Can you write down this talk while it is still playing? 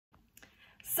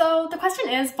So the question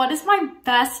is, what is my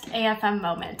best AFM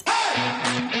moment?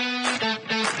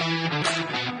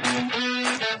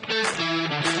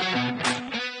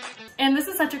 And this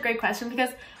is such a great question because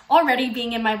already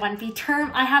being in my 1B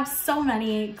term, I have so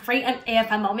many great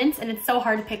AFM moments and it's so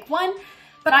hard to pick one.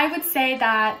 But I would say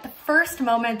that the first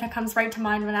moment that comes right to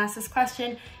mind when asked this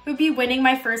question would be winning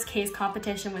my first case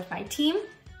competition with my team.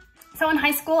 So in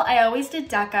high school, I always did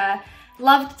DECA,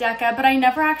 loved DECA, but I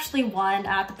never actually won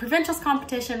at the provincials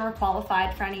competition or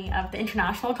qualified for any of the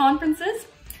international conferences.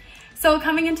 So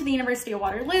coming into the University of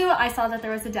Waterloo, I saw that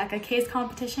there was a DECA case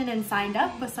competition and signed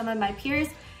up with some of my peers.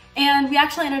 And we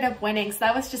actually ended up winning. So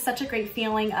that was just such a great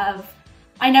feeling of,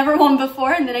 I never won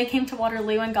before, and then I came to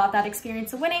Waterloo and got that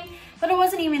experience of winning. But it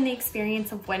wasn't even the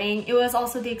experience of winning. It was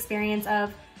also the experience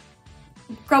of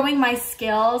growing my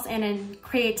skills and in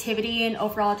creativity and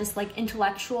overall just like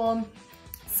intellectual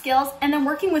skills. And then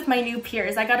working with my new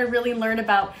peers, I got to really learn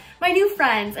about my new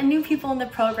friends and new people in the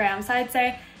program. So I'd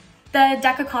say the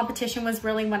DECA competition was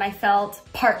really when I felt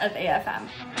part of AFM.